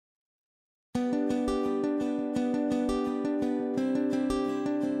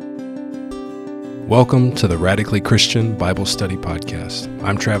Welcome to the Radically Christian Bible Study Podcast.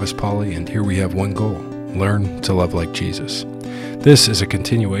 I'm Travis Pauley, and here we have one goal: learn to love like Jesus. This is a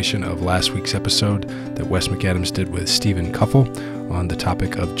continuation of last week's episode that Wes McAdams did with Stephen Cuffle on the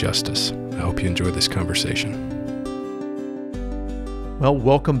topic of justice. I hope you enjoy this conversation. Well,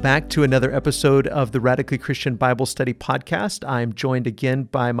 welcome back to another episode of the Radically Christian Bible Study Podcast. I'm joined again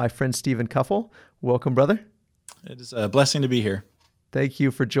by my friend Stephen Cuffle. Welcome, brother. It is a blessing to be here. Thank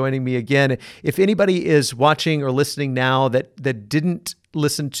you for joining me again. If anybody is watching or listening now that didn't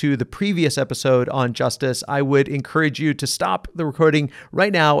listen to the previous episode on justice, I would encourage you to stop the recording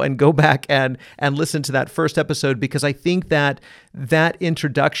right now and go back and listen to that first episode, because I think that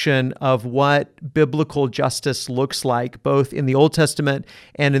introduction of what biblical justice looks like, both in the Old Testament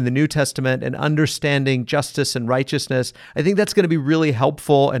and in the New Testament, and understanding justice and righteousness, I think that's going to be really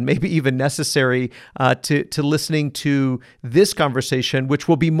helpful and maybe even necessary to listening to this conversation, which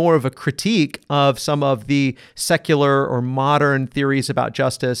will be more of a critique of some of the secular or modern theories about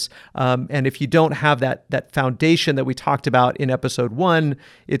justice. And if you don't have that foundation that we talked about in episode 1,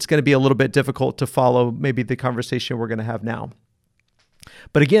 it's going to be a little bit difficult to follow maybe the conversation we're going to have now.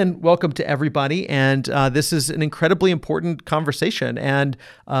 But again, welcome to everybody. And this is an incredibly important conversation. And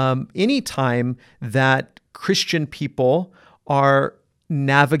any time that Christian people are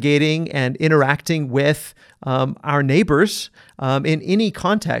navigating and interacting with our neighbors in any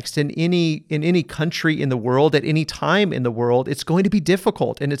context, in any country in the world, at any time in the world, it's going to be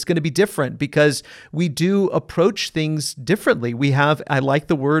difficult and it's going to be different because we do approach things differently. I like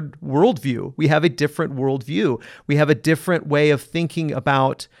the word worldview. We have a different worldview. We have a different way of thinking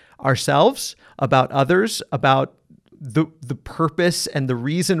about ourselves, about others, about the purpose and the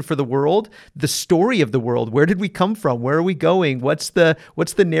reason for the world, the story of the world. Where did we come from? Where are we going? What's the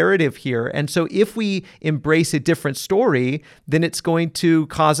narrative here? And so if we embrace a different story, then it's going to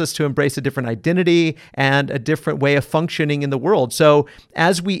cause us to embrace a different identity and a different way of functioning in the world. So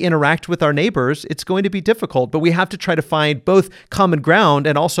as we interact with our neighbors, it's going to be difficult, but we have to try to find both common ground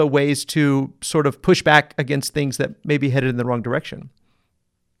and also ways to sort of push back against things that may be headed in the wrong direction.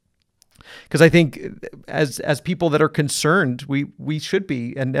 Because I think as people that are concerned, we should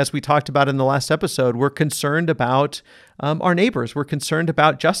be, and as we talked about in the last episode, we're concerned about our neighbors. We're concerned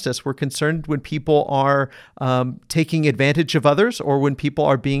about justice. We're concerned when people are taking advantage of others or when people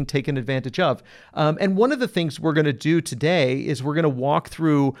are being taken advantage of. And one of the things we're going to do today is we're going to walk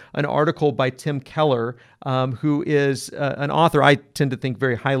through an article by Tim Keller, who is an author I tend to think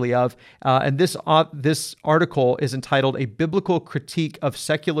very highly of. And this article is entitled "A Biblical Critique of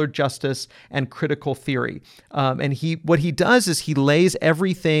Secular Justice and Critical Theory." And what he does is he lays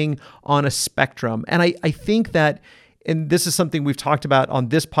everything on a spectrum. And I think that, and this is something we've talked about on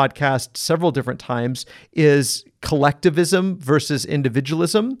this podcast several different times, is collectivism versus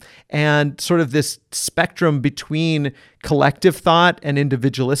individualism, and sort of this spectrum between collective thought and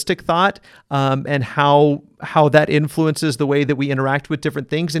individualistic thought, and how that influences the way that we interact with different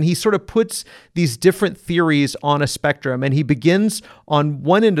things. And he sort of puts these different theories on a spectrum, and he begins on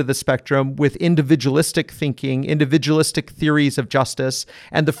one end of the spectrum with individualistic thinking, individualistic theories of justice.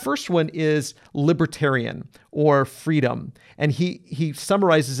 And the first one is libertarian or freedom. And he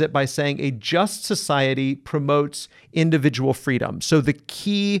summarizes it by saying a just society promotes individual freedom. So the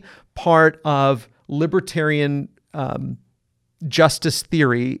key part of libertarian justice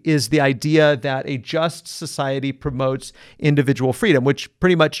theory is the idea that a just society promotes individual freedom, which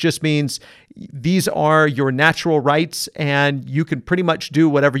pretty much just means these are your natural rights and you can pretty much do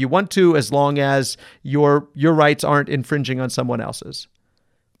whatever you want to as long as your rights aren't infringing on someone else's.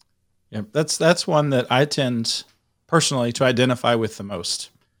 Yeah, that's one that I tend personally to identify with the most.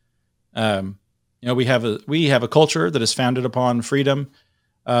 We have a culture that is founded upon freedom,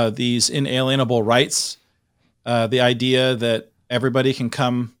 these inalienable rights, the idea that everybody can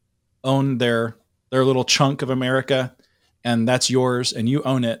come own their little chunk of America, and that's yours, and you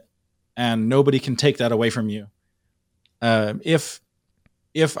own it, and nobody can take that away from you. If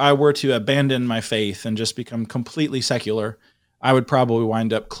I were to abandon my faith and just become completely secular, I would probably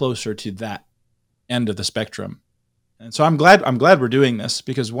wind up closer to that end of the spectrum. And so I'm glad we're doing this,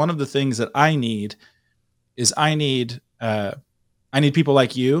 because one of the things that I need is I need people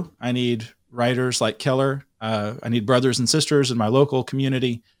like you. I need writers like Keller. I need brothers and sisters in my local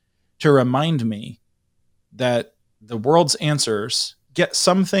community to remind me that the world's answers get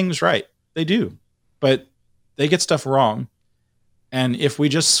some things right. They do, but they get stuff wrong. And if we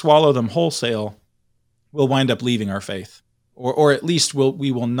just swallow them wholesale, we'll wind up leaving our faith, or at least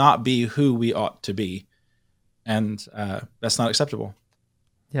we will not be who we ought to be. And that's not acceptable.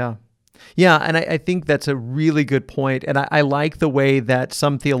 Yeah. Yeah, and I think that's a really good point. And I like the way that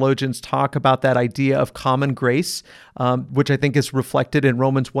some theologians talk about that idea of common grace, which I think is reflected in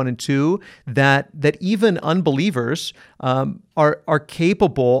Romans 1 and 2, that even unbelievers are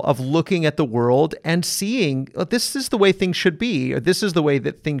capable of looking at the world and seeing, oh, this is the way things should be, or this is the way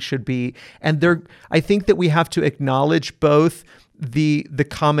that things should be. And I think that we have to acknowledge both the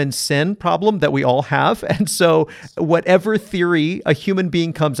common sin problem that we all have. And so whatever theory a human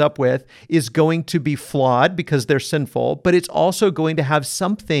being comes up with is going to be flawed because they're sinful, but it's also going to have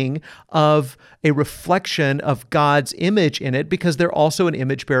something of a reflection of God's image in it because they're also an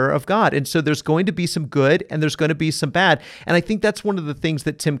image bearer of God. And so there's going to be some good and there's going to be some bad. And I think that's one of the things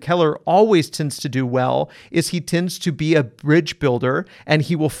that Tim Keller always tends to do well, is he tends to be a bridge builder, and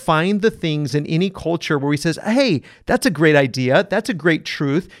he will find the things in any culture where he says, hey, that's a great idea. That's a great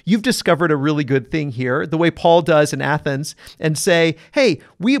truth. You've discovered a really good thing here, the way Paul does in Athens, and say, hey,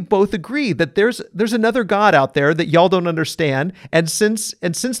 we both agree that there's another God out there that y'all don't understand. And since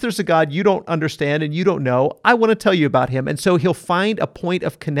there's a God you don't understand and you don't know, I want to tell you about him. And so he'll find a point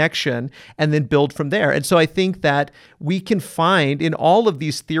of connection and then build from there. And so I think that we can find in all of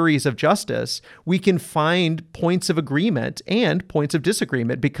these theories of justice, we can find points of agreement and points of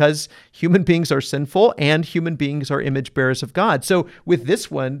disagreement because human beings are sinful and human beings are image bearers of God. So with this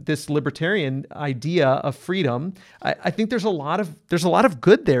one, this libertarian idea of freedom, I think there's a lot of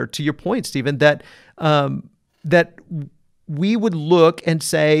good there, to your point, Stephen, that we would look and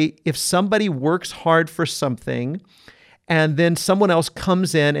say, if somebody works hard for something and then someone else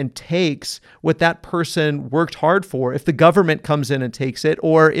comes in and takes what that person worked hard for, if the government comes in and takes it,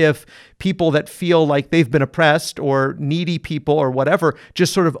 or if people that feel like they've been oppressed or needy people or whatever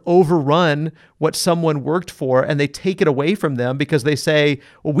just sort of overrun what someone worked for and they take it away from them because they say,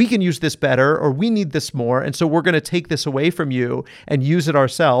 well, we can use this better or we need this more, and so we're going to take this away from you and use it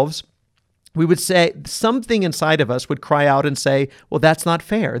ourselves. We would say something inside of us would cry out and say, well, that's not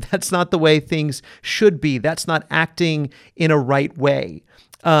fair. That's not the way things should be. That's not acting in a right way.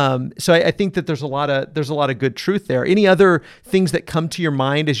 So I think that there's a lot of good truth there. Any other things that come to your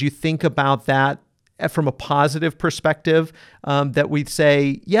mind as you think about that from a positive perspective, that we'd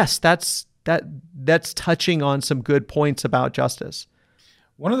say, yes, that's touching on some good points about justice?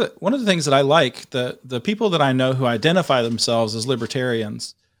 One of the things that I like, the people that I know who identify themselves as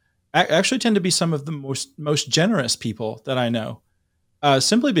libertarians actually tend to be some of the most generous people that I know,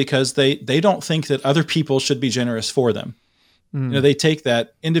 simply because they don't think that other people should be generous for them. Mm. They take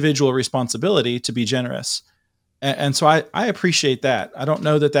that individual responsibility to be generous. And so I appreciate that. I don't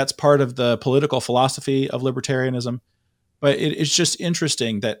know that that's part of the political philosophy of libertarianism, but it's just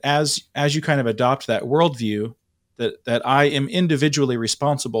interesting that as you kind of adopt that worldview, that I am individually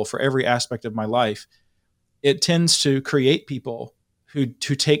responsible for every aspect of my life, it tends to create people who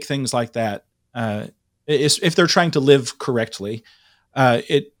take things like that, if they're trying to live correctly,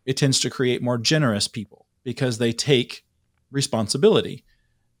 it tends to create more generous people because they take responsibility.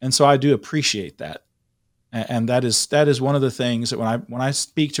 And so I do appreciate that. And that is one of the things that when I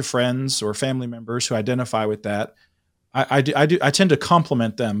speak to friends or family members who identify with that, I tend to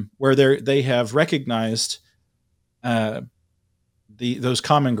compliment them where they have recognized those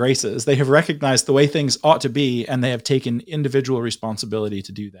common graces. They have recognized the way things ought to be, and they have taken individual responsibility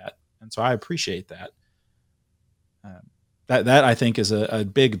to do that. And so I appreciate that. That I think is a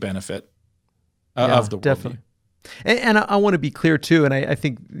big benefit of the worldview. Definitely. And I want to be clear too, and I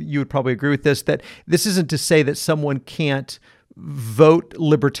think you would probably agree with this, that this isn't to say that someone can't vote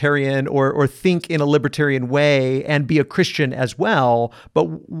libertarian or think in a libertarian way and be a Christian as well. But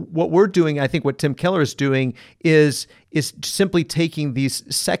what we're doing, I think what Tim Keller is doing is simply taking these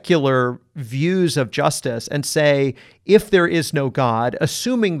secular views of justice and say, if there is no God,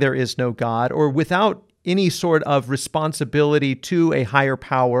 assuming there is no God, or without any sort of responsibility to a higher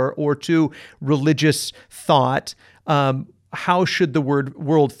power or to religious thought, how should the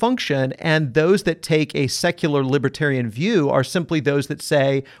world function? And those that take a secular libertarian view are simply those that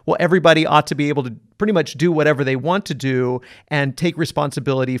say, well, everybody ought to be able to pretty much do whatever they want to do and take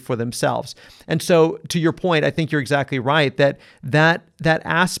responsibility for themselves. And so to your point, I think you're exactly right that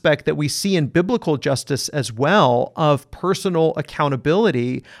aspect that we see in biblical justice as well of personal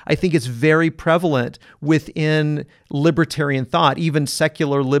accountability, I think is very prevalent within libertarian thought, even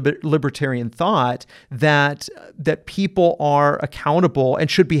secular libertarian thought, that people are accountable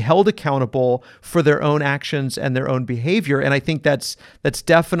and should be held accountable for their own actions and their own behavior. And I think that's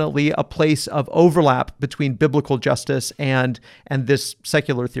definitely a place of overlap between biblical justice and this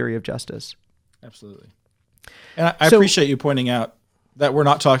secular theory of justice. Absolutely. And I appreciate you pointing out that we're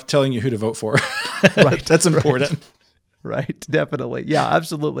not telling you who to vote for. Right. That's important. Right. Definitely. Yeah,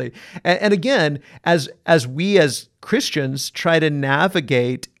 absolutely. And again, as we as Christians try to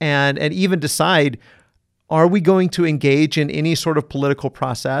navigate and even decide, are we going to engage in any sort of political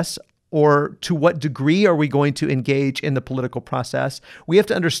process? Or to what degree are we going to engage in the political process? We have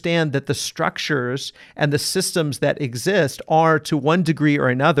to understand that the structures and the systems that exist are, to one degree or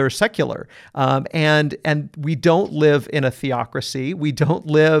another, secular. And we don't live in a theocracy. We don't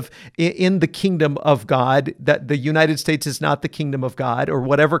live in the kingdom of God. That the United States is not the kingdom of God, or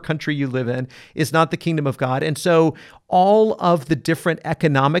whatever country you live in is not the kingdom of God. And so all of the different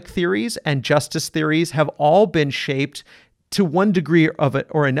economic theories and justice theories have all been shaped to one degree of it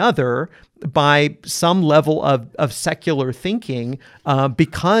or another by some level of secular thinking,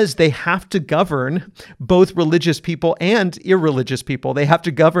 because they have to govern both religious people and irreligious people. They have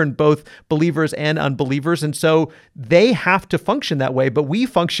to govern both believers and unbelievers. And so they have to function that way, but we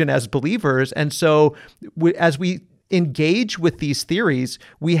function as believers. And so as we engage with these theories,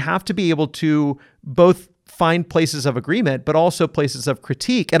 we have to be able to both find places of agreement, but also places of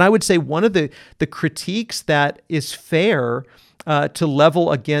critique. And I would say one of the critiques that is fair to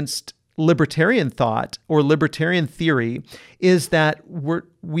level against libertarian thought or libertarian theory is that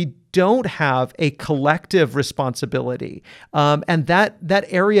we don't have a collective responsibility. And that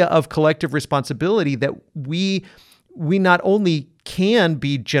area of collective responsibility that we not only can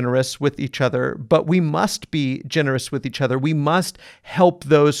be generous with each other, but we must be generous with each other. We must help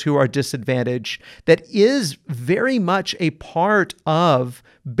those who are disadvantaged. That is very much a part of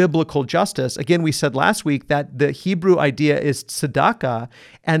biblical justice. Again, we said last week that the Hebrew idea is tzedakah,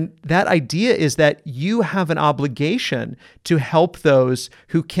 and that idea is that you have an obligation to help those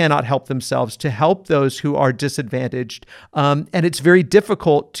who cannot help themselves, to help those who are disadvantaged. And it's very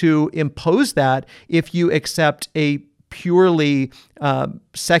difficult to impose that if you accept a purely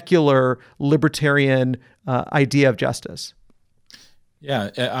secular libertarian idea of justice. Yeah,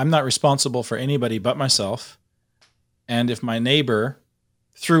 I'm not responsible for anybody but myself. And if my neighbor,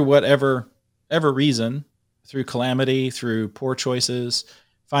 through whatever reason, through calamity, through poor choices,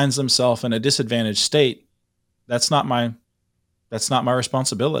 finds themselves in a disadvantaged state, that's not my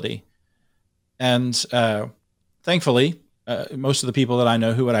responsibility. And thankfully, most of the people that I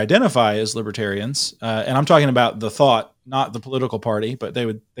know who would identify as libertarians, and I'm talking about the thought, not the political party, but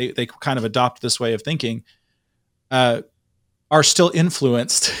they kind of adopt this way of thinking, are still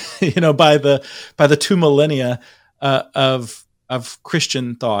influenced, by the 2 millennia of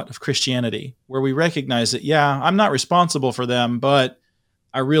Christian thought, of Christianity, where we recognize that, yeah, I'm not responsible for them, but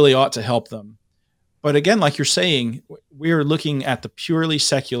I really ought to help them. But again, like you're saying, we're looking at the purely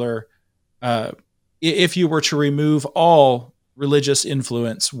secular. If you were to remove all religious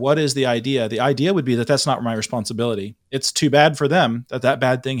influence, what is the idea? The idea would be that that's not my responsibility. It's too bad for them that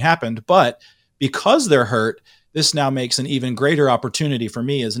bad thing happened. But because they're hurt, this now makes an even greater opportunity for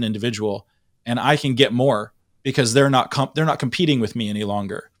me as an individual, and I can get more because they're not competing with me any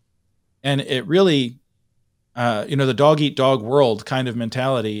longer. And it really, the dog eat dog world kind of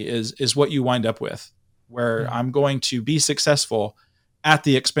mentality is what you wind up with, where I'm going to be successful at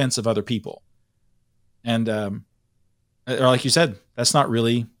the expense of other people. And or like you said, that's not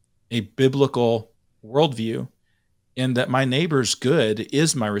really a biblical worldview, in that my neighbor's good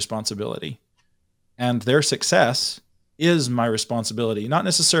is my responsibility and their success is my responsibility. Not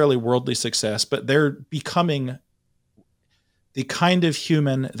necessarily worldly success, but they're becoming the kind of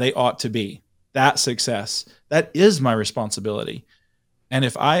human they ought to be. That success, that is my responsibility. And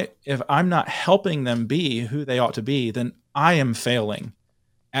if I'm not helping them be who they ought to be, then I am failing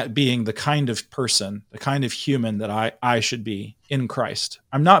at being the kind of person, the kind of human that I should be in Christ.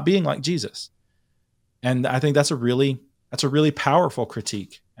 I'm not being like Jesus. And I think that's a really powerful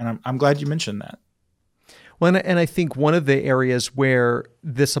critique. And I'm glad you mentioned that. Well, and I think one of the areas where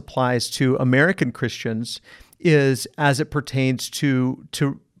this applies to American Christians is as it pertains to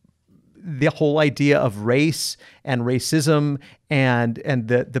the whole idea of race and racism and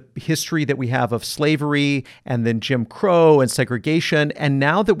the history that we have of slavery and then Jim Crow and segregation. And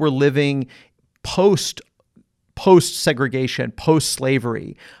now that we're living post-segregation,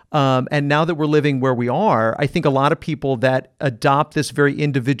 post-slavery, and now that we're living where we are, I think a lot of people that adopt this very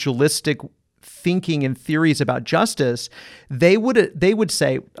individualistic thinking and theories about justice, they would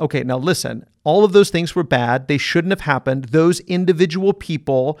say, okay, now listen, all of those things were bad. They shouldn't have happened. Those individual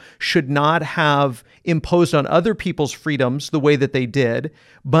people should not have imposed on other people's freedoms the way that they did.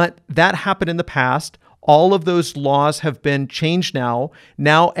 But that happened in the past. All of those laws have been changed now.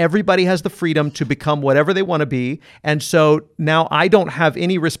 Now everybody has the freedom to become whatever they want to be. And so now I don't have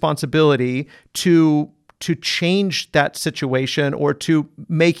any responsibility to to change that situation or to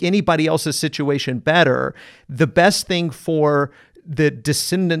make anybody else's situation better. The best thing for the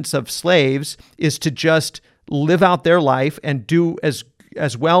descendants of slaves is to just live out their life and do as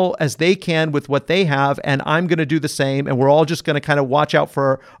well as they can with what they have, and I'm going to do the same, and we're all just going to kind of watch out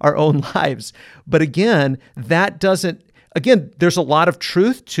for our own lives. But again, there's a lot of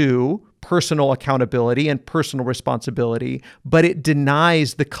truth to personal accountability and personal responsibility, but it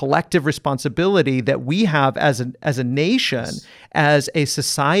denies the collective responsibility that we have as a nation, as a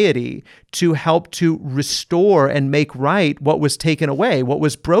society, to help to restore and make right what was taken away, what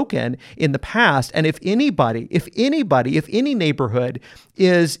was broken in the past. And if any neighborhood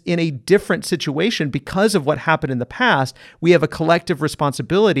is in a different situation because of what happened in the past, we have a collective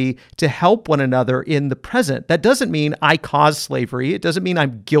responsibility to help one another in the present. That doesn't mean I caused slavery. It doesn't mean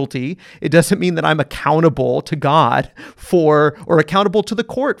I'm guilty. It doesn't mean that I'm accountable to God or accountable to the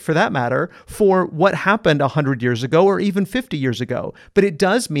court, for that matter, for what happened 100 years ago or even 50 years ago. But it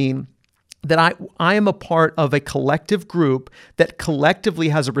does mean that I am a part of a collective group that collectively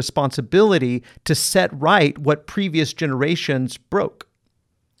has a responsibility to set right what previous generations broke.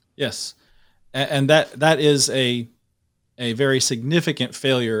 Yes. And that is a very significant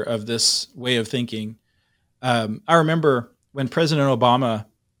failure of this way of thinking. I remember when President Obama,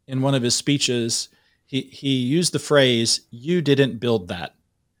 in one of his speeches, he used the phrase, "You didn't build that."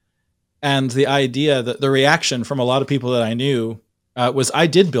 And the idea, that the reaction from a lot of people that I knew was, I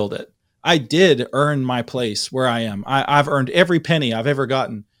did build it. I did earn my place where I am. I've earned every penny I've ever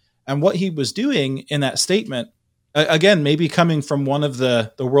gotten. And what he was doing in that statement, again, maybe coming from one of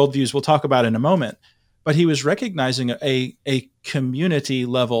the worldviews we'll talk about in a moment, but he was recognizing a community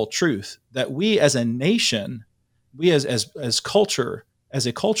level truth that we as a nation, we as a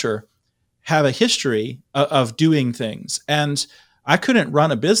culture, have a history of doing things. And I couldn't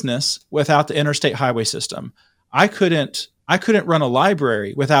run a business without the interstate highway system. I couldn't run a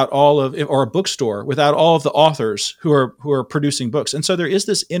library without or a bookstore without all of the authors who are producing books. And so there is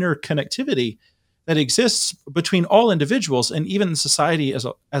this interconnectivity that exists between all individuals and even society as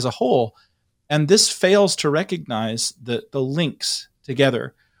a whole. And this fails to recognize the links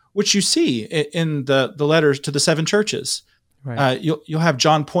together, which you see in the letters to the 7 churches. Right. You'll have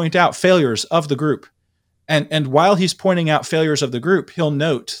John point out failures of the group. And while he's pointing out failures of the group, he'll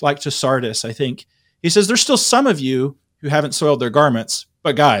note, like to Sardis, I think, he says, there's still some of you who haven't soiled their garments,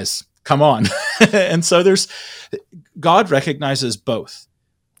 but guys, come on. And so God recognizes both.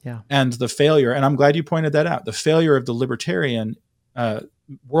 Yeah. And the failure, and I'm glad you pointed that out, the failure of the libertarian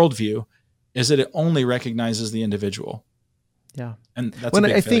worldview is that it only recognizes the individual. Yeah. And that's a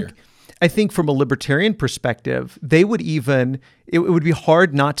big failure. I think from a libertarian perspective, it would be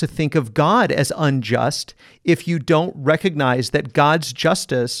hard not to think of God as unjust if you don't recognize that God's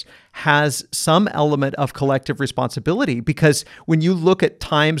justice has some element of collective responsibility. Because when you look at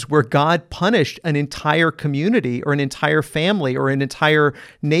times where God punished an entire community or an entire family or an entire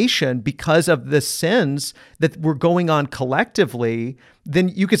nation because of the sins that were going on collectively, then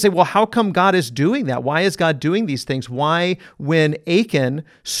you could say, well, how come God is doing that? Why is God doing these things? Why, when Achan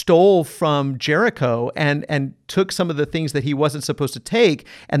stole from Jericho and took some of the things that he wasn't supposed to take,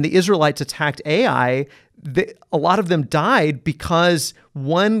 and the Israelites attacked Ai, a lot of them died because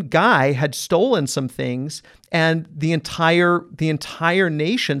one guy had stolen some things, and the entire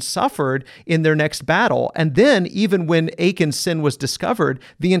nation suffered in their next battle. And then even when Achan's sin was discovered,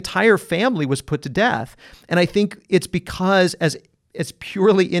 the entire family was put to death. And I think it's because as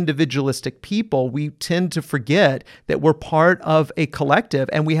purely individualistic people, we tend to forget that we're part of a collective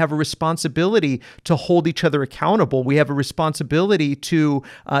and we have a responsibility to hold each other accountable. We have a responsibility to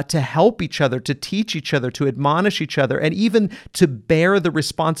help each other, to teach each other, to admonish each other, and even to bear the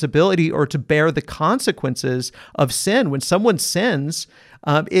responsibility or to bear the consequences of sin. When someone sins,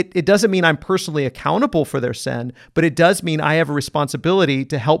 it doesn't mean I'm personally accountable for their sin, but it does mean I have a responsibility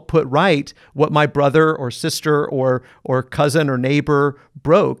to help put right what my brother or sister or cousin or neighbor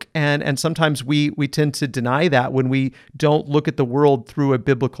broke. And sometimes we tend to deny that when we don't look at the world through a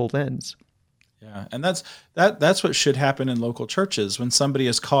biblical lens. Yeah, and that's what should happen in local churches when somebody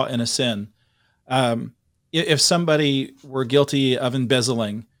is caught in a sin. If somebody were guilty of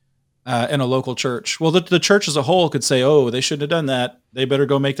embezzling in a local church, well, the church as a whole could say, oh, they shouldn't have done that. They better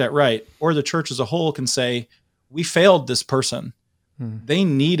go make that right. Or the church as a whole can say, we failed this person. They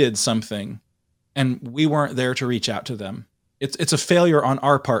needed something, and we weren't there to reach out to them. It's a failure on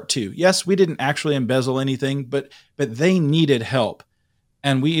our part too. Yes, we didn't actually embezzle anything, but they needed help.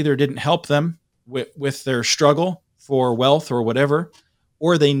 And we either didn't help them with their struggle for wealth or whatever,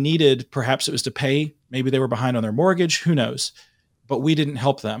 or they needed, perhaps it was to pay, maybe they were behind on their mortgage, who knows, but we didn't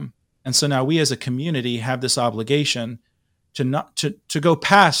help them. And so now we as a community have this obligation to go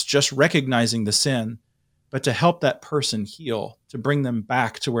past just recognizing the sin, but to help that person heal, to bring them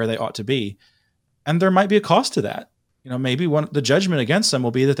back to where they ought to be. And there might be a cost to that. Maybe the judgment against them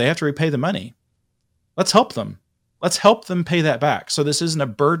will be that they have to repay the money. Let's help them. Let's help them pay that back. So this isn't a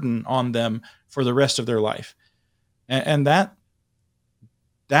burden on them for the rest of their life. And that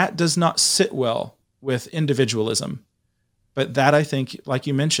does not sit well with individualism. But that, I think, like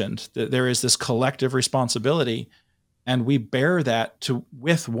you mentioned, that there is this collective responsibility, and we bear that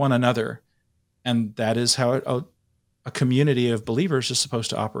with one another. And that is how a community of believers is supposed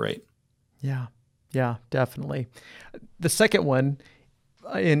to operate. Yeah, definitely. The second one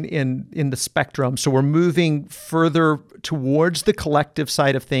in the spectrum, so we're moving further towards the collective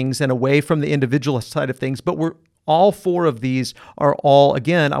side of things and away from the individual side of things, but all four of these are all,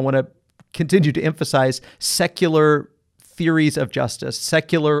 again, I want to continue to emphasize, secular theories of justice,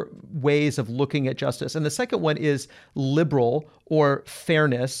 secular ways of looking at justice. And the second one is liberal or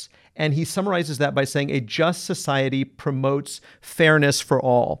fairness. And he summarizes that by saying a just society promotes fairness for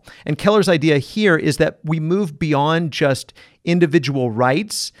all. And Keller's idea here is that we move beyond just individual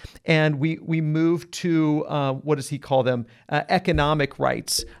rights, and we move to, what does he call them? Economic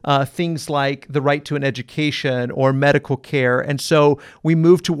rights, things like the right to an education or medical care. And so we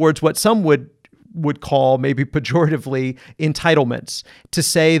move towards what some would call, maybe pejoratively, entitlements, to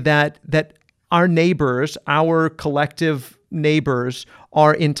say that our neighbors, our collective neighbors,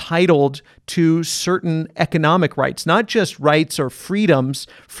 are entitled to certain economic rights, not just rights or freedoms,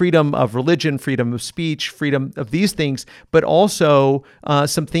 freedom of religion, freedom of speech, freedom of these things, but also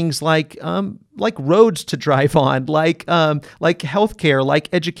some things like roads to drive on, like healthcare, like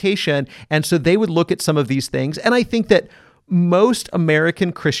education. And so they would look at some of these things. And I think that most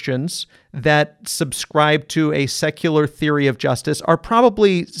American Christians that subscribe to a secular theory of justice are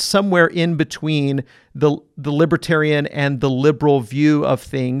probably somewhere in between the libertarian and the liberal view of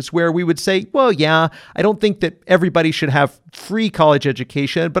things, where we would say, well, yeah, I don't think that everybody should have free college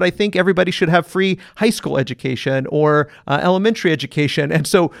education, but I think everybody should have free high school education or elementary education. And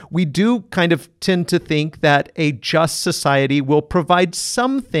so we do kind of tend to think that a just society will provide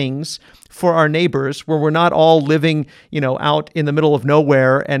some things for our neighbors, where we're not all living, out in the middle of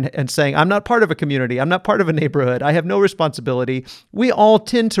nowhere and saying, I'm not part of a community, I'm not part of a neighborhood, I have no responsibility. We all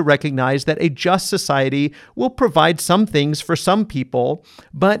tend to recognize that a just society will provide some things for some people,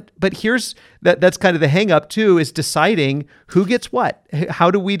 but here's that's kind of the hang up too, is deciding who gets what. How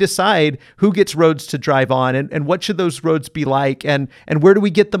do we decide who gets roads to drive on, and what should those roads be like, and where do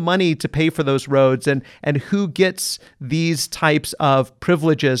we get the money to pay for those roads, and who gets these types of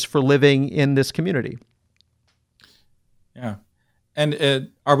privileges for living in this community? Yeah. And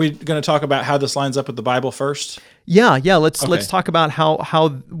are we going to talk about how this lines up with the Bible first? Yeah. Let's talk about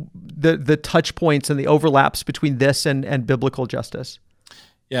how the touch points and the overlaps between this and biblical justice.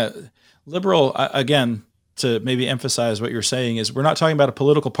 Yeah. Liberal, again, to maybe emphasize what you're saying, is we're not talking about a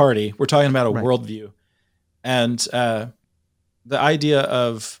political party. We're talking about a worldview. And the idea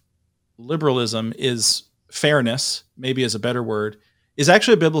of liberalism is fairness, maybe is a better word, is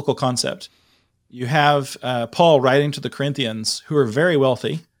actually a biblical concept. You have Paul writing to the Corinthians, who are very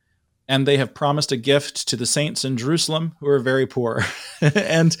wealthy, and they have promised a gift to the saints in Jerusalem who are very poor.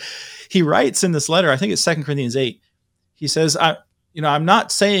 And he writes in this letter, I think it's 2 Corinthians 8, he says, I'm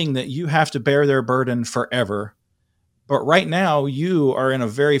not saying that you have to bear their burden forever, but right now you are in a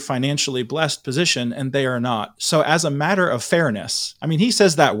very financially blessed position and they are not. So as a matter of fairness, he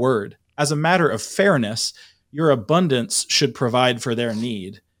says that word, as a matter of fairness, your abundance should provide for their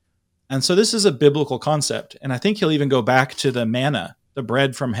need. And so this is a biblical concept. And I think he'll even go back to the manna, the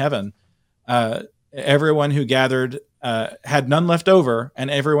bread from heaven. Everyone who gathered had none left over,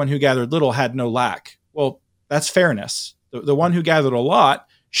 and everyone who gathered little had no lack. Well, that's fairness. The one who gathered a lot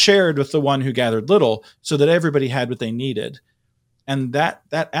shared with the one who gathered little, so that everybody had what they needed. And that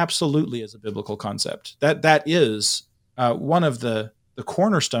absolutely is a biblical concept. That is one of the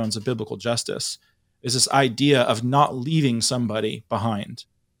cornerstones of biblical justice, is this idea of not leaving somebody behind.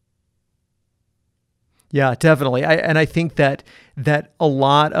 Yeah, definitely. I think that a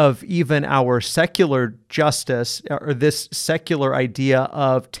lot of even our secular justice, or this secular idea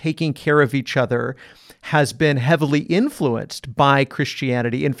of taking care of each other, has been heavily influenced by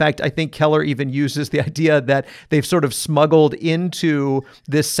Christianity. In fact, I think Keller even uses the idea that they've sort of smuggled into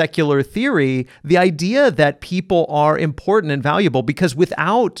this secular theory the idea that people are important and valuable, because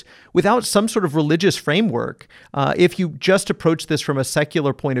without some sort of religious framework, if you just approach this from a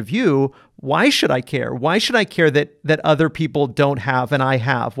secular point of view, why should I care? Why should I care that other people don't have and I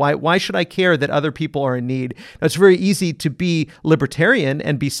have? Why should I care that other people are in need? Now, it's very easy to be libertarian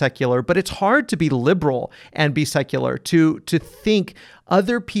and be secular, but it's hard to be liberal and be secular, to think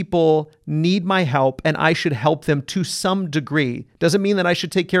other people need my help and I should help them to some degree. Doesn't mean that I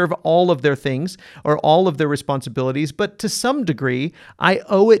should take care of all of their things or all of their responsibilities, but to some degree, I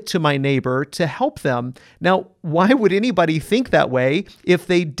owe it to my neighbor to help them. Now, why would anybody think that way if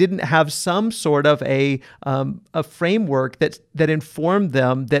they didn't have some sort of a framework that informed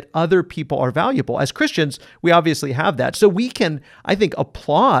them that other people are valuable? As Christians, we obviously have that. So we can, I think,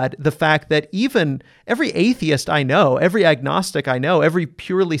 applaud the fact that even every atheist I know, every agnostic I know, every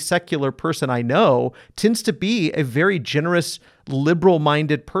purely secular person I know tends to be a very generous,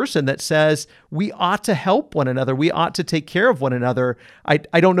 liberal-minded person that says we ought to help one another. We ought to take care of one another. I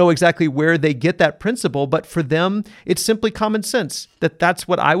don't know exactly where they get that principle, but for them, it's simply common sense that that's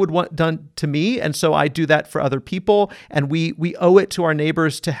what I would want done to me. And so I do that for other people. And we owe it to our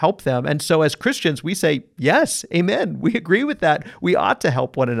neighbors to help them. And so as Christians, we say, yes, amen. We agree with that. We ought to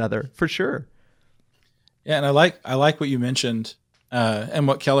help one another for sure. Yeah, and I like what you mentioned and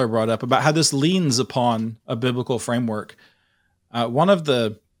what Keller brought up about how this leans upon a biblical framework. One of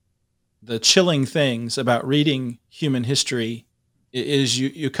the chilling things about reading human history is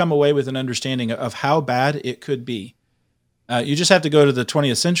you come away with an understanding of how bad it could be. You just have to go to the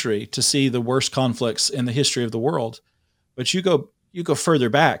 20th century to see the worst conflicts in the history of the world. But you go further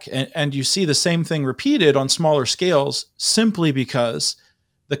back and you see the same thing repeated on smaller scales simply because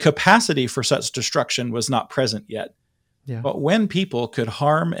the capacity for such destruction was not present yet. Yeah. But when people could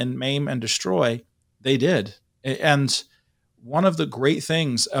harm and maim and destroy, they did. And one of the great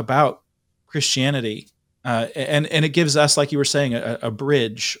things about Christianity, and it gives us, like you were saying, a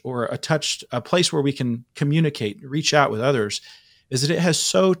bridge or a place where we can communicate, reach out with others, is that it has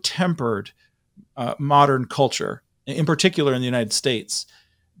so tempered modern culture, in particular in the United States,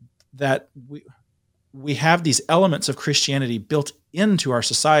 that we have these elements of Christianity built into our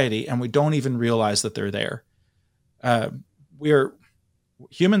society, and we don't even realize that they're there.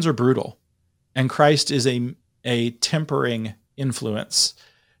 Humans are brutal, and Christ is a tempering influence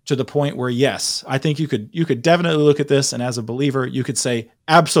to the point where, yes, I think you could definitely look at this, and as a believer, you could say,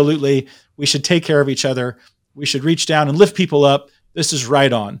 absolutely, we should take care of each other. We should reach down and lift people up. This is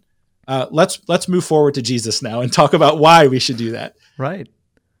right on. Let's move forward to Jesus now and talk about why we should do that. Right.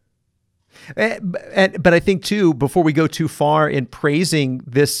 But I think too, before we go too far in praising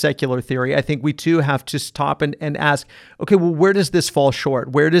this secular theory, I think we too have to stop and ask, okay, well, where does this fall short?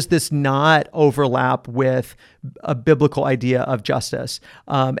 Where does this not overlap with a biblical idea of justice?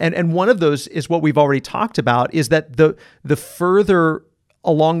 And one of those is what we've already talked about, is that the further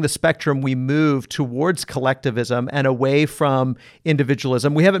along the spectrum we move towards collectivism and away from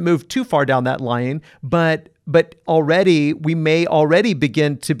individualism, we haven't moved too far down that line, but already we may already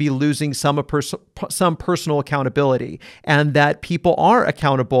begin to be losing some personal accountability, and that people are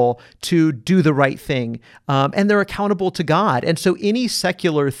accountable to do the right thing, and they're accountable to God. And so any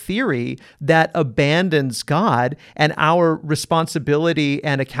secular theory that abandons God and our responsibility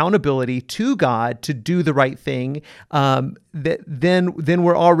and accountability to God to do the right thing, then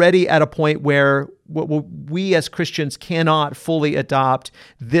we're already at a point where we as Christians cannot fully adopt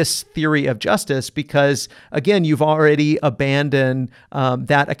this theory of justice, because again, you've already abandoned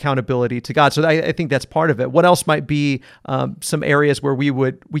that accountability to God. So I think that's part of it. What else might be some areas where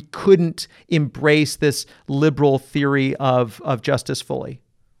we couldn't embrace this liberal theory of justice fully?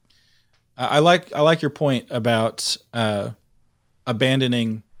 I like your point about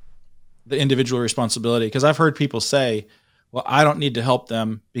abandoning the individual responsibility, because I've heard people say, well, I don't need to help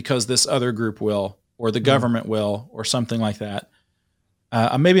them because this other group will, or the government will, or something like that.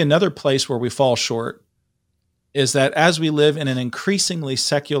 Maybe another place where we fall short is that as we live in an increasingly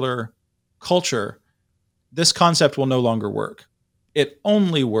secular culture, this concept will no longer work. It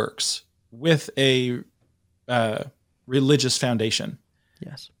only works with a religious foundation.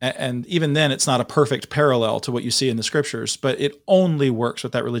 Yes. And even then, it's not a perfect parallel to what you see in the scriptures, but it only works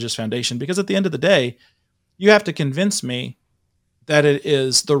with that religious foundation, because at the end of the day, you have to convince me that it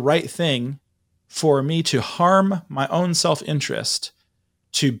is the right thing for me to harm my own self-interest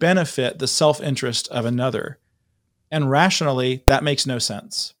to benefit the self-interest of another. And rationally, that makes no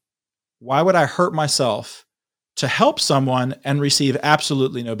sense. Why would I hurt myself to help someone and receive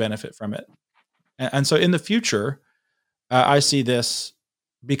absolutely no benefit from it? And so in the future, I see this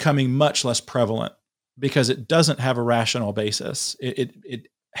becoming much less prevalent because it doesn't have a rational basis. It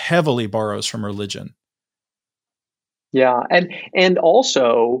heavily borrows from religion. Yeah, and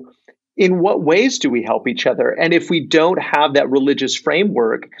also in what ways do we help each other? And if we don't have that religious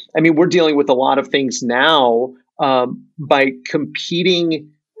framework, I mean, we're dealing with a lot of things now by competing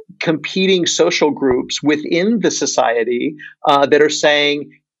social groups within the society that are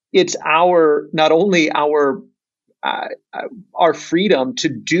saying it's not only our freedom to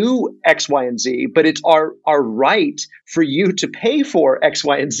do X, Y, and Z, but it's our right for you to pay for X,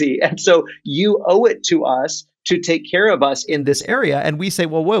 Y, and Z. And so you owe it to us to take care of us in this area. And we say,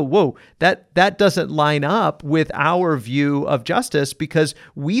 well, whoa, that doesn't line up with our view of justice, because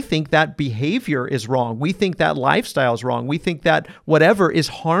we think that behavior is wrong. We think that lifestyle is wrong. We think that whatever is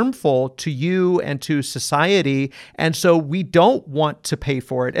harmful to you and to society. And so we don't want to pay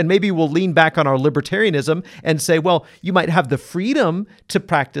for it. And maybe we'll lean back on our libertarianism and say, well, you might have the freedom to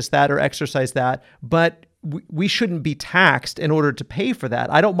practice that or exercise that, but we shouldn't be taxed in order to pay for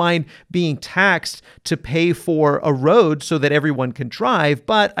that. I don't mind being taxed to pay for a road so that everyone can drive,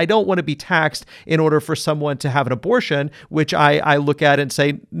 but I don't want to be taxed in order for someone to have an abortion, which I look at and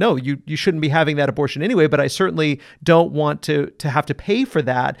say, no, you shouldn't be having that abortion anyway, but I certainly don't want to have to pay for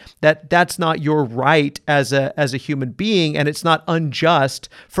that. That's not your right as a human being, and it's not unjust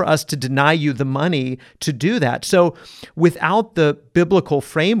for us to deny you the money to do that. So without the biblical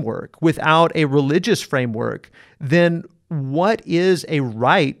framework, without a religious framework, then what is a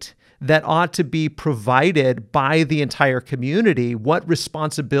right that ought to be provided by the entire community? What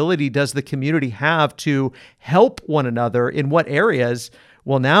responsibility does the community have to help one another in what areas?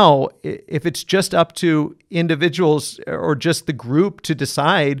 Well, now, if it's just up to individuals or just the group to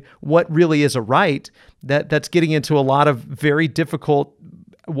decide what really is a right, that's getting into a lot of very difficult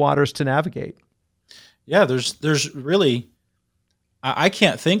waters to navigate. Yeah, there's really, I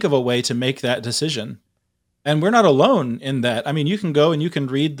can't think of a way to make that decision. And we're not alone in that. I mean, you can go and you can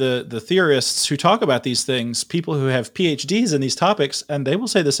read the theorists who talk about these things, people who have PhDs in these topics, and they will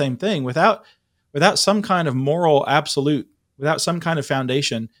say the same thing. Without some kind of moral absolute, without some kind of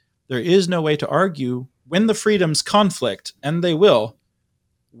foundation, there is no way to argue when the freedoms conflict, and they will,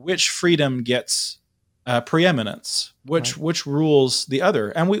 which freedom gets preeminence, which rules the other.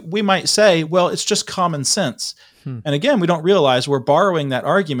 And we might say, well, it's just common sense. And again, we don't realize we're borrowing that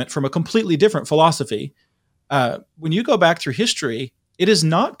argument from a completely different philosophy. When you go back through history, it is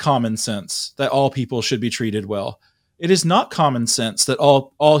not common sense that all people should be treated well. It is not common sense that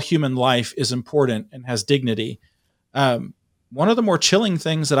all human life is important and has dignity. One of the more chilling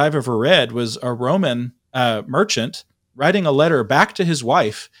things that I've ever read was a Roman merchant writing a letter back to his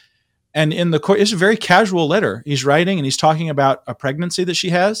wife. And it's a very casual letter. He's writing and he's talking about a pregnancy that she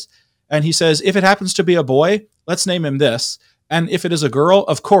has. And he says, if it happens to be a boy, let's name him this. And if it is a girl,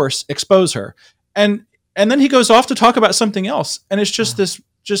 of course, expose her. And then he goes off to talk about something else. And it's just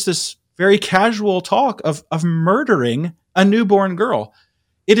this very casual talk of murdering a newborn girl.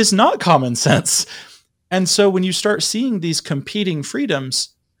 It is not common sense. And so when you start seeing these competing freedoms,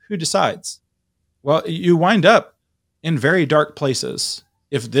 who decides? Well, you wind up in very dark places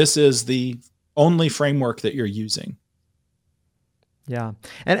if this is the only framework that you're using. Yeah.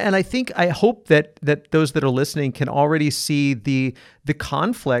 And I hope that those that are listening can already see the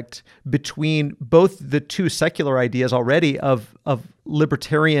conflict between both the two secular ideas already of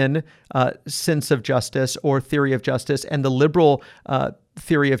libertarian sense of justice or theory of justice and the liberal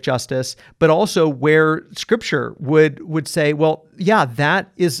theory of justice, but also where Scripture would say, well, yeah,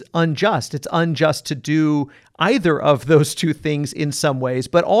 that is unjust. It's unjust to do either of those two things in some ways,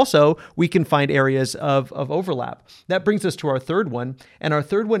 but also we can find areas of overlap. That brings us to our third one, and our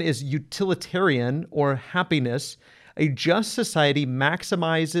third one is utilitarian or happiness. A just society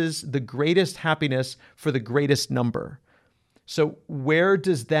maximizes the greatest happiness for the greatest number. So where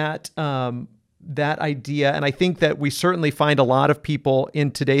does that idea, and I think that we certainly find a lot of people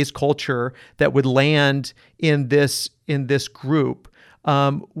in today's culture that would land in this group.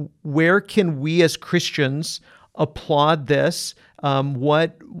 Where can we as Christians applaud this?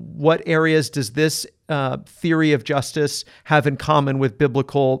 What areas does this theory of justice have in common with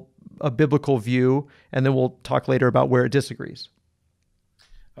a biblical view? And then we'll talk later about where it disagrees.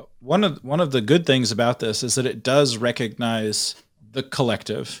 One of the good things about this is that it does recognize the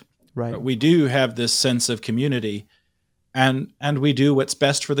collective. Right. We do have this sense of community, and we do what's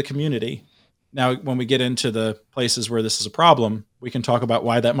best for the community. Now, when we get into the places where this is a problem, we can talk about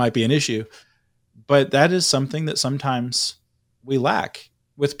why that might be an issue. But that is something that sometimes we lack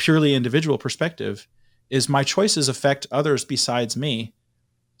with purely individual perspective, is my choices affect others besides me.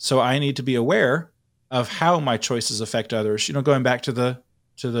 So I need to be aware of how my choices affect others. Going back to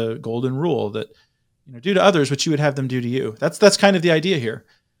the golden rule that, do to others what you would have them do to you. That's kind of the idea here.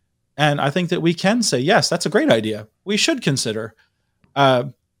 And I think that we can say, yes, that's a great idea. We should consider.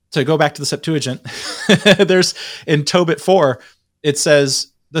 to go back to the Septuagint, there's in Tobit 4, it says,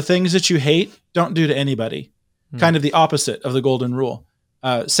 the things that you hate, don't do to anybody. Kind of the opposite of the golden rule.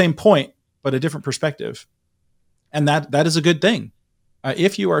 Same point, but a different perspective. And that is a good thing.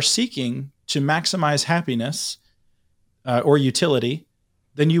 If you are seeking to maximize happiness or utility,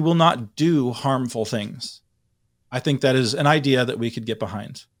 then you will not do harmful things. I think that is an idea that we could get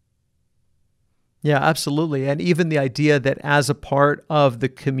behind. Yeah, absolutely. And even the idea that as a part of the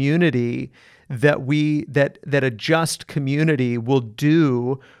community, that a just community will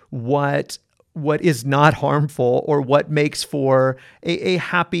do what is not harmful or what makes for a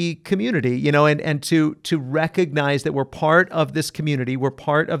happy community, and to recognize that we're part of this community, we're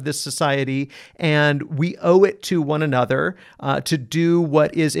part of this society, and we owe it to one another to do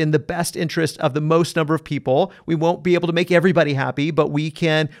what is in the best interest of the most number of people. We won't be able to make everybody happy, but we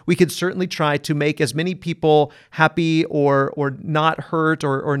can certainly try to make as many people happy or not hurt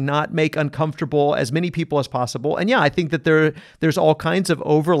or not make uncomfortable as many people as possible. And yeah, I think that there's all kinds of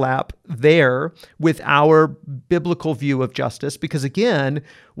overlap there with our biblical view of justice, because again,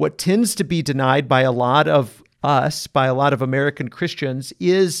 what tends to be denied by a lot of American Christians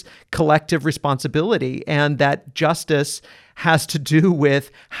is collective responsibility, and that justice has to do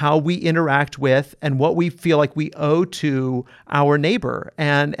with how we interact with and what we feel like we owe to our neighbor,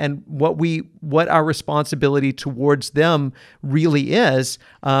 and what our responsibility towards them really is.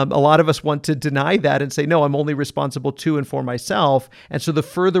 A lot of us want to deny that and say, no, I'm only responsible to and for myself. And so the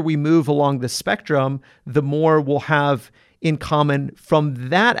further we move along the spectrum, the more we'll have in common from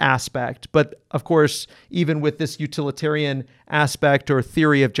that aspect. But of course, even with this utilitarian aspect or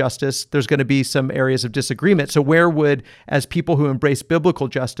theory of justice, there's going to be some areas of disagreement. So as people who embrace biblical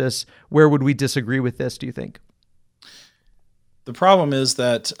justice, where would we disagree with this, do you think? The problem is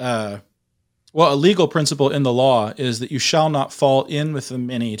that, a legal principle in the law is that you shall not fall in with the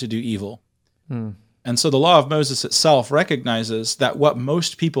many to do evil. And so the law of Moses itself recognizes that what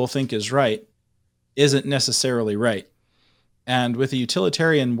most people think is right isn't necessarily right. And with a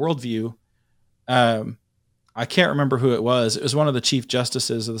utilitarian worldview, I can't remember who it was. It was one of the chief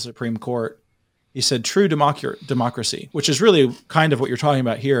justices of the Supreme Court. He said, true democracy, which is really kind of what you're talking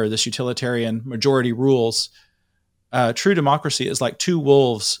about here, this utilitarian majority rules. True democracy is like two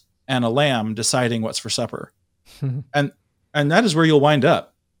wolves and a lamb deciding what's for supper. And that is where you'll wind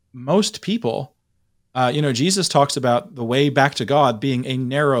up. Most people, Jesus talks about the way back to God being a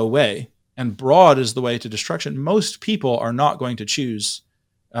narrow way, and broad is the way to destruction. Most people are not going to choose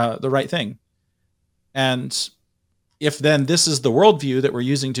the right thing. And if then this is the worldview that we're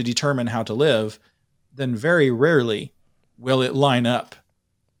using to determine how to live, then very rarely will it line up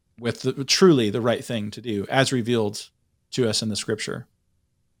with truly the right thing to do, as revealed to us in the Scripture.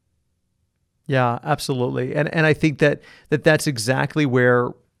 Yeah, absolutely. And I think that's exactly where,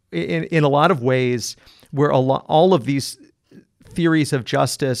 in a lot of ways, where all of these theories of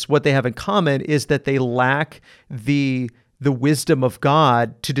justice, what they have in common is that they lack the wisdom of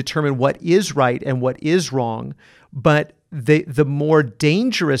God to determine what is right and what is wrong. But the more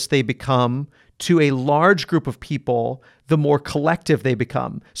dangerous they become to a large group of people, the more collective they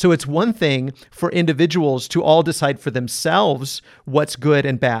become. So it's one thing for individuals to all decide for themselves what's good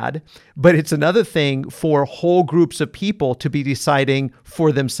and bad, but it's another thing for whole groups of people to be deciding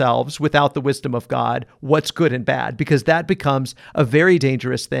for themselves without the wisdom of God what's good and bad, because that becomes a very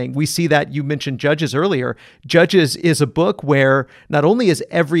dangerous thing. We see that. You mentioned Judges earlier. Judges is a book where not only is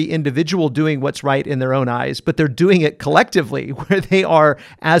every individual doing what's right in their own eyes, but they're doing it collectively, where they are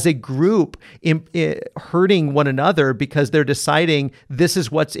as a group hurting one another because they're deciding this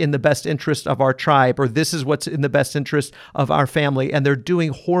is what's in the best interest of our tribe, or this is what's in the best interest of our family. And they're doing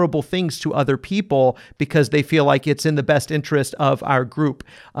horrible things to other people because they feel like it's in the best interest of our group.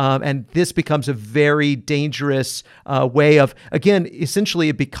 And this becomes a very dangerous way of, again, essentially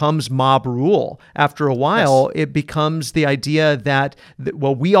it becomes mob rule. After a while, It becomes the idea that,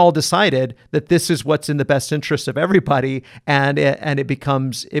 we all decided that this is what's in the best interest of everybody, and it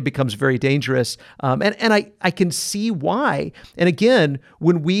becomes very dangerous. And I can see why. And again,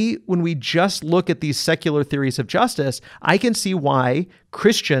 when we just look at these secular theories of justice, I can see why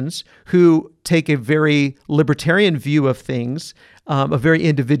Christians who take a very libertarian view of things, a very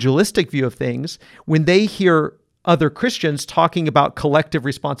individualistic view of things, when they hear other Christians talking about collective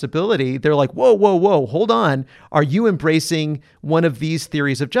responsibility, they're like, whoa, hold on. Are you embracing one of these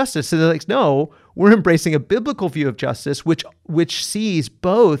theories of justice? So they're like, no, we're embracing a biblical view of justice, which sees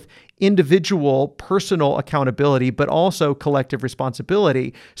both individual personal accountability, but also collective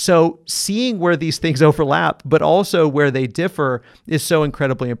responsibility. So seeing where these things overlap, but also where they differ, is so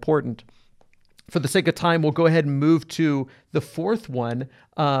incredibly important. for the sake of time, we'll go ahead and move to the fourth one.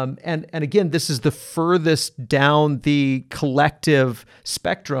 And again, this is the furthest down the collective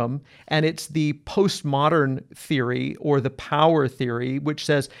spectrum, and it's the postmodern theory or the power theory, which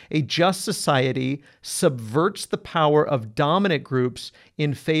says a just society subverts the power of dominant groups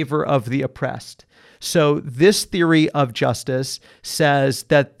in favor of the oppressed. So this theory of justice says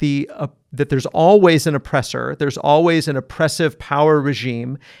that that there's always an oppressor, there's always an oppressive power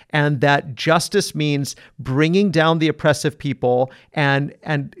regime, and that justice means bringing down the oppressive people and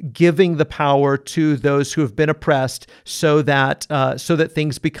giving the power to those who have been oppressed, so that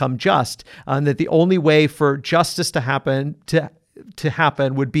things become just, and that the only way for justice to happen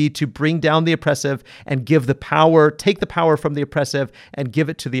would be to bring down the oppressive and take the power from the oppressive and give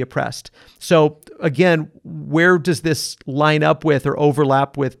it to the oppressed. So again, where does this line up with or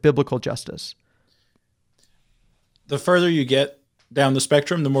overlap with biblical justice? The further you get down the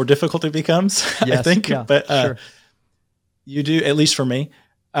spectrum, the more difficult it becomes, yes, I think. Yeah, but sure. You do, at least for me,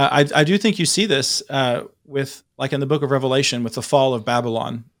 I do think you see this with, like in the book of Revelation, with the fall of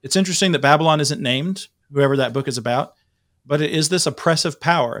Babylon. It's interesting that Babylon isn't named, whoever that book is about, but it is this oppressive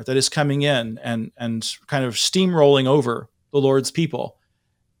power that is coming in and kind of steamrolling over the Lord's people.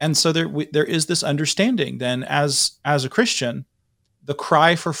 And so there is this understanding then, as a Christian, the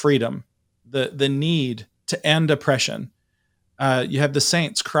cry for freedom, the need to end oppression. You have the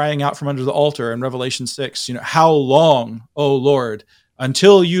saints crying out from under the altar in Revelation 6, how long, O Lord,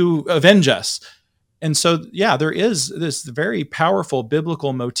 until you avenge us? And so, yeah, there is this very powerful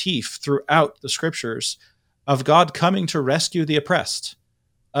biblical motif throughout the scriptures of God coming to rescue the oppressed,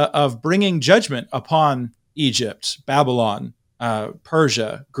 of bringing judgment upon Egypt, Babylon,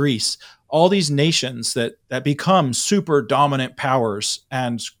 Persia, Greece, all these nations that become super dominant powers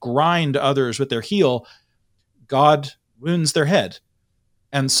and grind others with their heel. God wounds their head.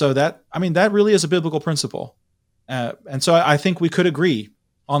 And so that really is a biblical principle. And so I think we could agree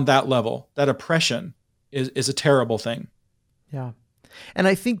on that level, that oppression is a terrible thing. Yeah. And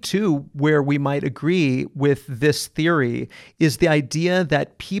I think, too, where we might agree with this theory is the idea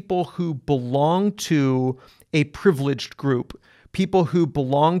that people who belong to a privileged group, people who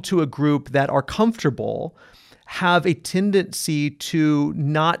belong to a group that are comfortable, have a tendency to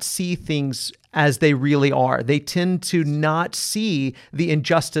not see things as they really are. They tend to not see the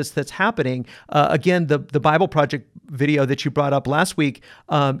injustice that's happening. Again, the Bible Project video that you brought up last week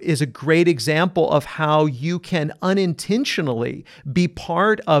is a great example of how you can unintentionally be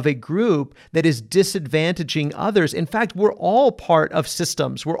part of a group that is disadvantaging others. In fact, we're all part of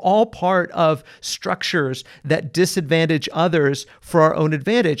systems. We're all part of structures that disadvantage others for our own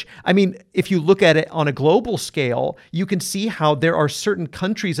advantage. I mean, if you look at it on a global scale, you can see how there are certain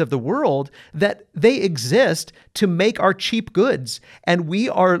countries of the world that they exist to make our cheap goods. And we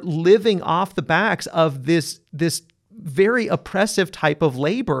are living off the backs of this very oppressive type of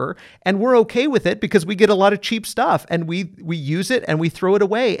labor, and we're okay with it because we get a lot of cheap stuff and we use it and we throw it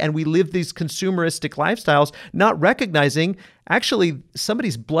away and we live these consumeristic lifestyles, not recognizing actually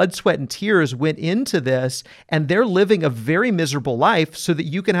somebody's blood, sweat, and tears went into this, and they're living a very miserable life so that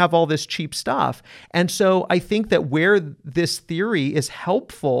you can have all this cheap stuff. And so I think that where this theory is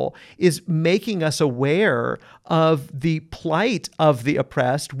helpful is making us aware of the plight of the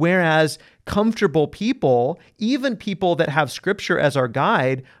oppressed, whereas comfortable people, even people that have scripture as our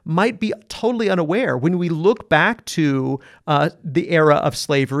guide, might be totally unaware. When we look back to the era of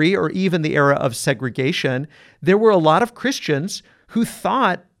slavery or even the era of segregation, there were a lot of Christians who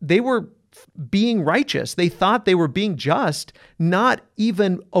thought they were being righteous. They thought they were being just, not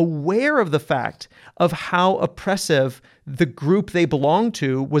even aware of the fact of how oppressive the group they belonged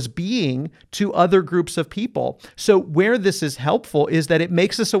to was being to other groups of people. So where this is helpful is that it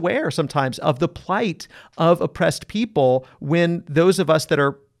makes us aware sometimes of the plight of oppressed people, when those of us that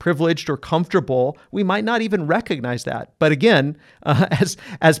are privileged or comfortable, we might not even recognize that. But again,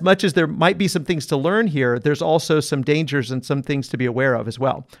 as much as there might be some things to learn here, there's also some dangers and some things to be aware of as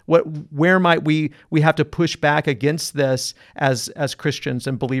well. Where might we have to push back against this as Christians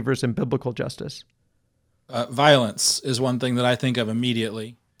and believers in biblical justice? Violence is one thing that I think of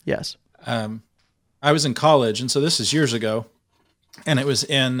immediately. Yes. I was in college, and so this is years ago, and it was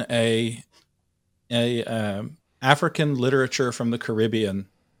in a African literature from the Caribbean.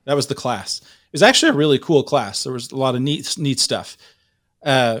 That was the class. It was actually a really cool class. There was a lot of neat stuff.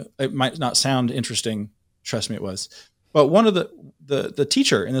 It might not sound interesting. Trust me, it was. But one of the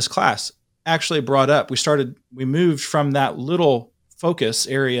teacher in this class actually brought up, we moved from that little focus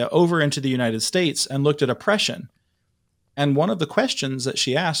area over into the United States and looked at oppression. And one of the questions that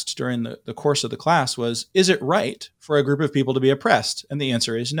she asked during the course of the class was, is it right for a group of people to be oppressed? And the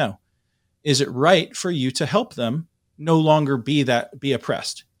answer is no. Is it right for you to help them no longer be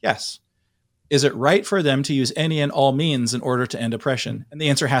oppressed? Yes. Is it right for them to use any and all means in order to end oppression? And the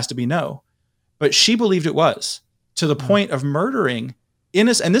answer has to be no. But she believed it was, to the point of murdering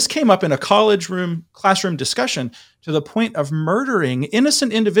innocent, and this came up in a classroom discussion, to the point of murdering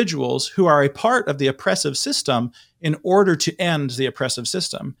innocent individuals who are a part of the oppressive system in order to end the oppressive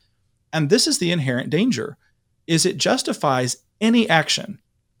system. And this is the inherent danger, is it justifies any action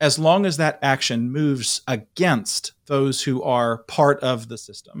as long as that action moves against those who are part of the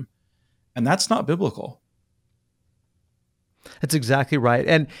system. And that's not biblical. That's exactly right.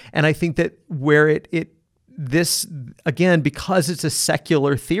 And I think that where this, again, because it's a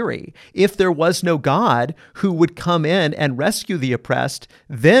secular theory, if there was no God who would come in and rescue the oppressed,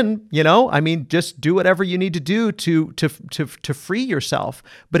 then, just do whatever you need to do to free yourself.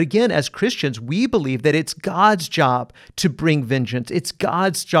 But again, as Christians, we believe that it's God's job to bring vengeance. It's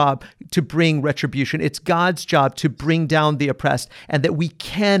God's job to bring retribution. It's God's job to bring down the oppressed, and that we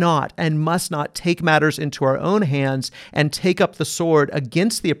cannot and must not take matters into our own hands and take up the sword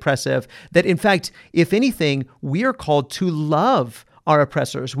against the oppressive. That in fact, if anything, we are called to love our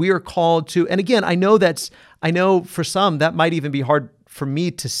oppressors. We are called to, and again, I know for some that might even be hard for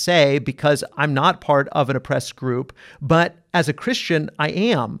me to say because I'm not part of an oppressed group, but as a Christian, I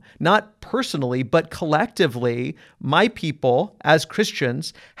am, not personally, but collectively, my people as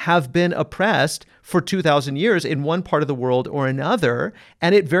Christians have been oppressed for 2,000 years in one part of the world or another.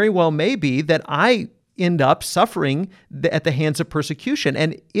 And it very well may be that I end up suffering at the hands of persecution.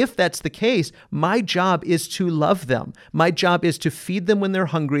 And if that's the case, my job is to love them. My job is to feed them when they're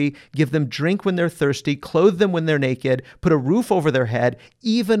hungry, give them drink when they're thirsty, clothe them when they're naked, put a roof over their head,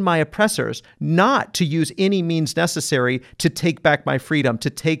 even my oppressors, not to use any means necessary to take back my freedom, to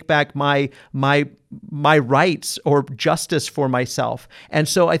take back my rights or justice for myself. And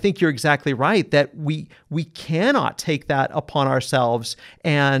so I think you're exactly right that we cannot take that upon ourselves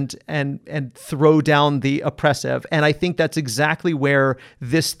and throw down the oppressive. And I think that's exactly where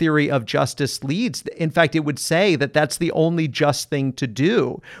this theory of justice leads. In fact, it would say that that's the only just thing to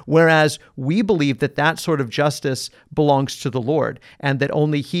do, whereas we believe that that sort of justice belongs to the Lord and that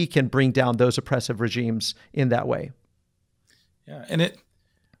only He can bring down those oppressive regimes in that way. Yeah, and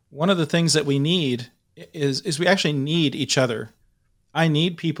one of the things that we need is we actually need each other. I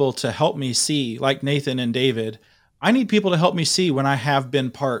need people to help me see, like Nathan and David. I need people to help me see when I have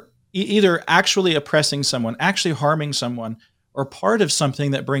been either actually oppressing someone, actually harming someone, or part of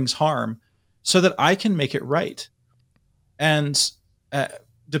something that brings harm, so that I can make it right. And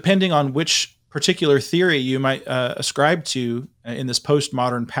depending on which particular theory you might ascribe to in this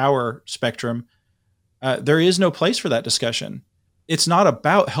postmodern power spectrum, there is no place for that discussion. It's not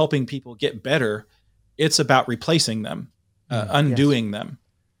about helping people get better. It's about replacing them, undoing them.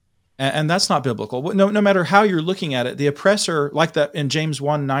 And that's not biblical. No matter how you're looking at it, the oppressor, like that in James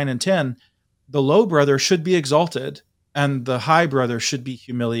 1, 9 and 10, the low brother should be exalted and the high brother should be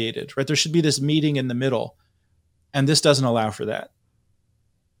humiliated, right? There should be this meeting in the middle. And this doesn't allow for that.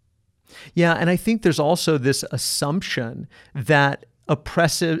 Yeah, and I think there's also this assumption that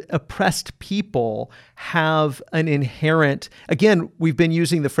oppressed people have an inherent, again, we've been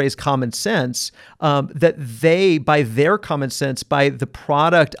using the phrase common sense, that they, by their common sense, by the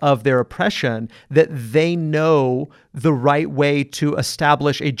product of their oppression, that they know the right way to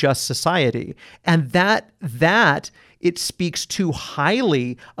establish a just society. And that it speaks too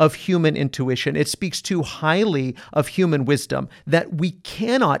highly of human intuition. It speaks too highly of human wisdom that we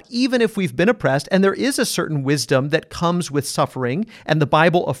cannot, even if we've been oppressed, and there is a certain wisdom that comes with suffering, and the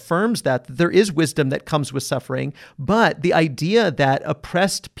Bible affirms that there is wisdom that comes with suffering, but the idea that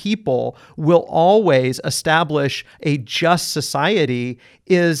oppressed people will always establish a just society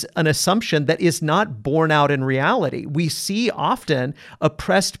is an assumption that is not borne out in reality. We see often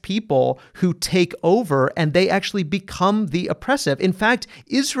oppressed people who take over and they actually become the oppressive. In fact,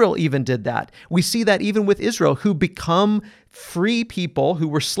 Israel even did that. We see that even with Israel, who become free people who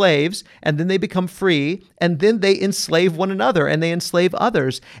were slaves, and then they become free, and then they enslave one another and they enslave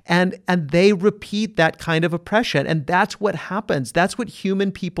others, and they repeat that kind of oppression. And that's what happens. That's what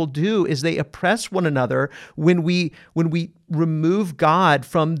human people do, is they oppress one another when we remove God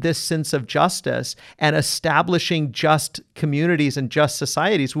from this sense of justice and establishing just communities and just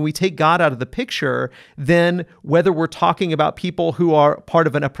societies. When we take God out of the picture, then whether we're talking about people who are part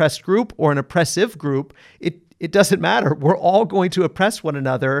of an oppressed group or an oppressive group, it doesn't matter. We're all going to oppress one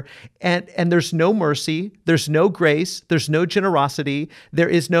another, and there's no mercy, there's no grace, there's no generosity, there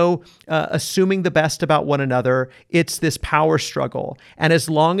is no assuming the best about one another. It's this power struggle. And as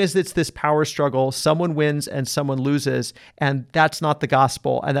long as it's this power struggle, someone wins and someone loses, and that's not the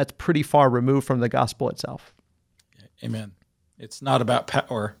gospel, and that's pretty far removed from the gospel itself. Amen. It's not about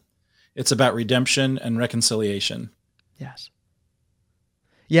power. It's about redemption and reconciliation. Yes.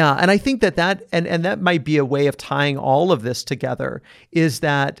 Yeah, and I think that that might be a way of tying all of this together, is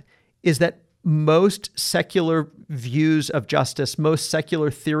that most secular views of justice, most secular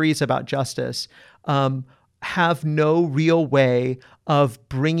theories about justice, have no real way of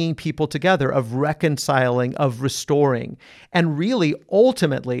bringing people together, of reconciling, of restoring. And really,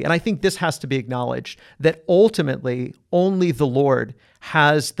 ultimately, and I think this has to be acknowledged, that ultimately only the Lord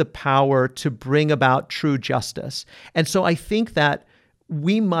has the power to bring about true justice. And so I think that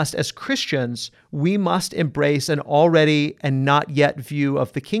we must, as Christians, we must embrace an already and not yet view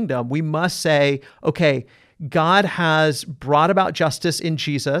of the kingdom. We must say, okay, God has brought about justice in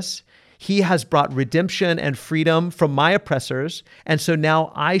Jesus. He has brought redemption and freedom from my oppressors. And so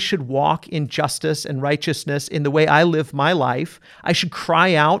now I should walk in justice and righteousness in the way I live my life. I should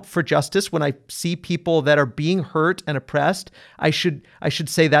cry out for justice when I see people that are being hurt and oppressed. I should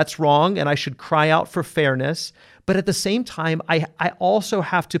say that's wrong, and I should cry out for fairness. But at the same time, I also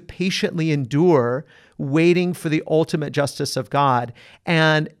have to patiently endure waiting for the ultimate justice of God.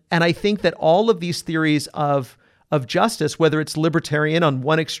 And I think that all of these theories of justice, whether it's libertarian on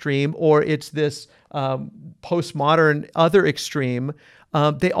one extreme or it's this postmodern other extreme,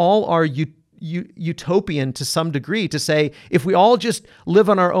 they all are utopian to some degree, to say, if we all just live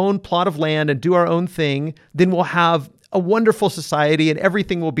on our own plot of land and do our own thing, then we'll have a wonderful society and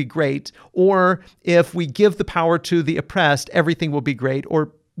everything will be great. Or if we give the power to the oppressed, everything will be great,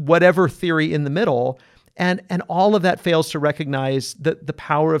 or whatever theory in the middle. And all of that fails to recognize the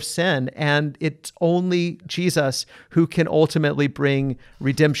power of sin. And it's only Jesus who can ultimately bring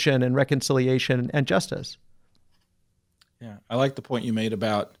redemption and reconciliation and justice. Yeah, I like the point you made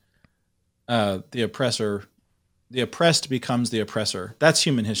about the oppressor. The oppressed becomes the oppressor. That's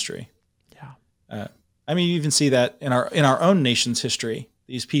human history. Yeah. I mean, you even see that in our own nation's history.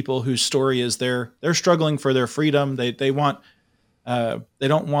 These people whose story is they're struggling for their freedom. They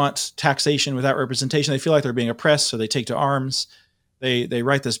don't want taxation without representation. They feel like they're being oppressed, so they take to arms. They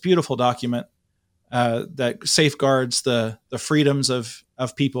write this beautiful document that safeguards the freedoms of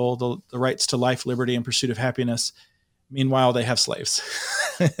people, the rights to life, liberty, and pursuit of happiness. Meanwhile, they have slaves,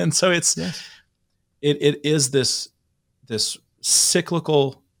 and so it is this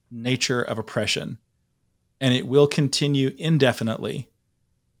cyclical nature of oppression, and it will continue indefinitely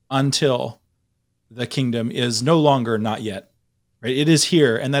until the kingdom is no longer not yet. Right? It is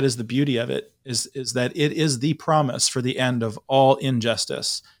here, and that is the beauty of it, is that it is the promise for the end of all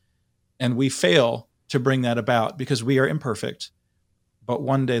injustice. And we fail to bring that about because we are imperfect, but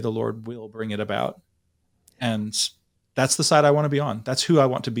one day the Lord will bring it about. And that's the side I want to be on. That's who I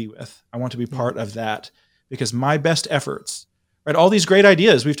want to be with. I want to be part of that, because my best efforts, right, all these great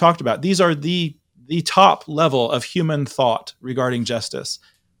ideas we've talked about, these are the top level of human thought regarding justice,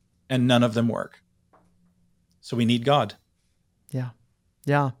 and none of them work. So we need God.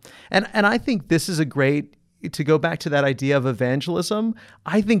 Yeah. And I think this is to go back to that idea of evangelism,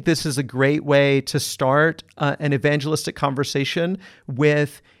 I think this is a great way to start an evangelistic conversation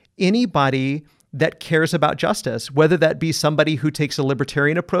with anybody that cares about justice, whether that be somebody who takes a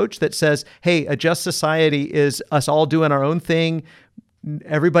libertarian approach that says, hey, a just society is us all doing our own thing,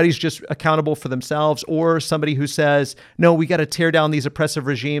 everybody's just accountable for themselves, or somebody who says, no, we got to tear down these oppressive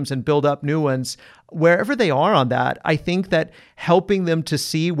regimes and build up new ones. Wherever they are on that, I think that helping them to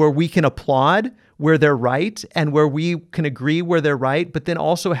see where we can applaud where they're right and where we can agree where they're right, but then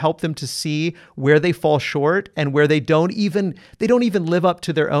also help them to see where they fall short and where they don't even live up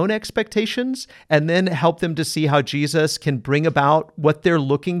to their own expectations, and then help them to see how Jesus can bring about what they're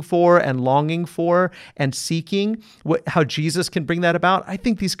looking for and longing for and seeking, how Jesus can bring that about. I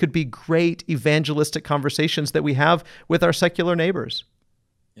think these could be great evangelistic conversations that we have with our secular neighbors.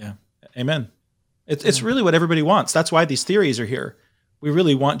 Yeah. Amen. It's really what everybody wants. That's why these theories are here. We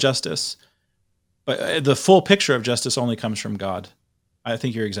really want justice. But the full picture of justice only comes from God. I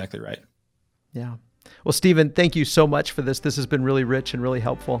think you're exactly right. Yeah. Well, Stephen, thank you so much for this. This has been really rich and really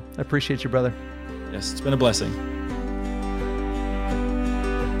helpful. I appreciate you, brother. Yes, it's been a blessing.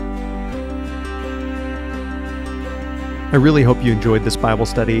 I really hope you enjoyed this Bible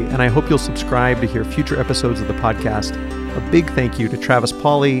study, and I hope you'll subscribe to hear future episodes of the podcast. A big thank you to Travis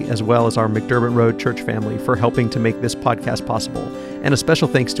Pauley, as well as our McDermott Road church family, for helping to make this podcast possible. And a special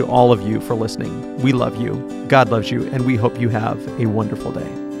thanks to all of you for listening. We love you, God loves you, and we hope you have a wonderful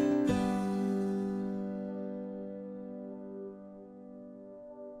day.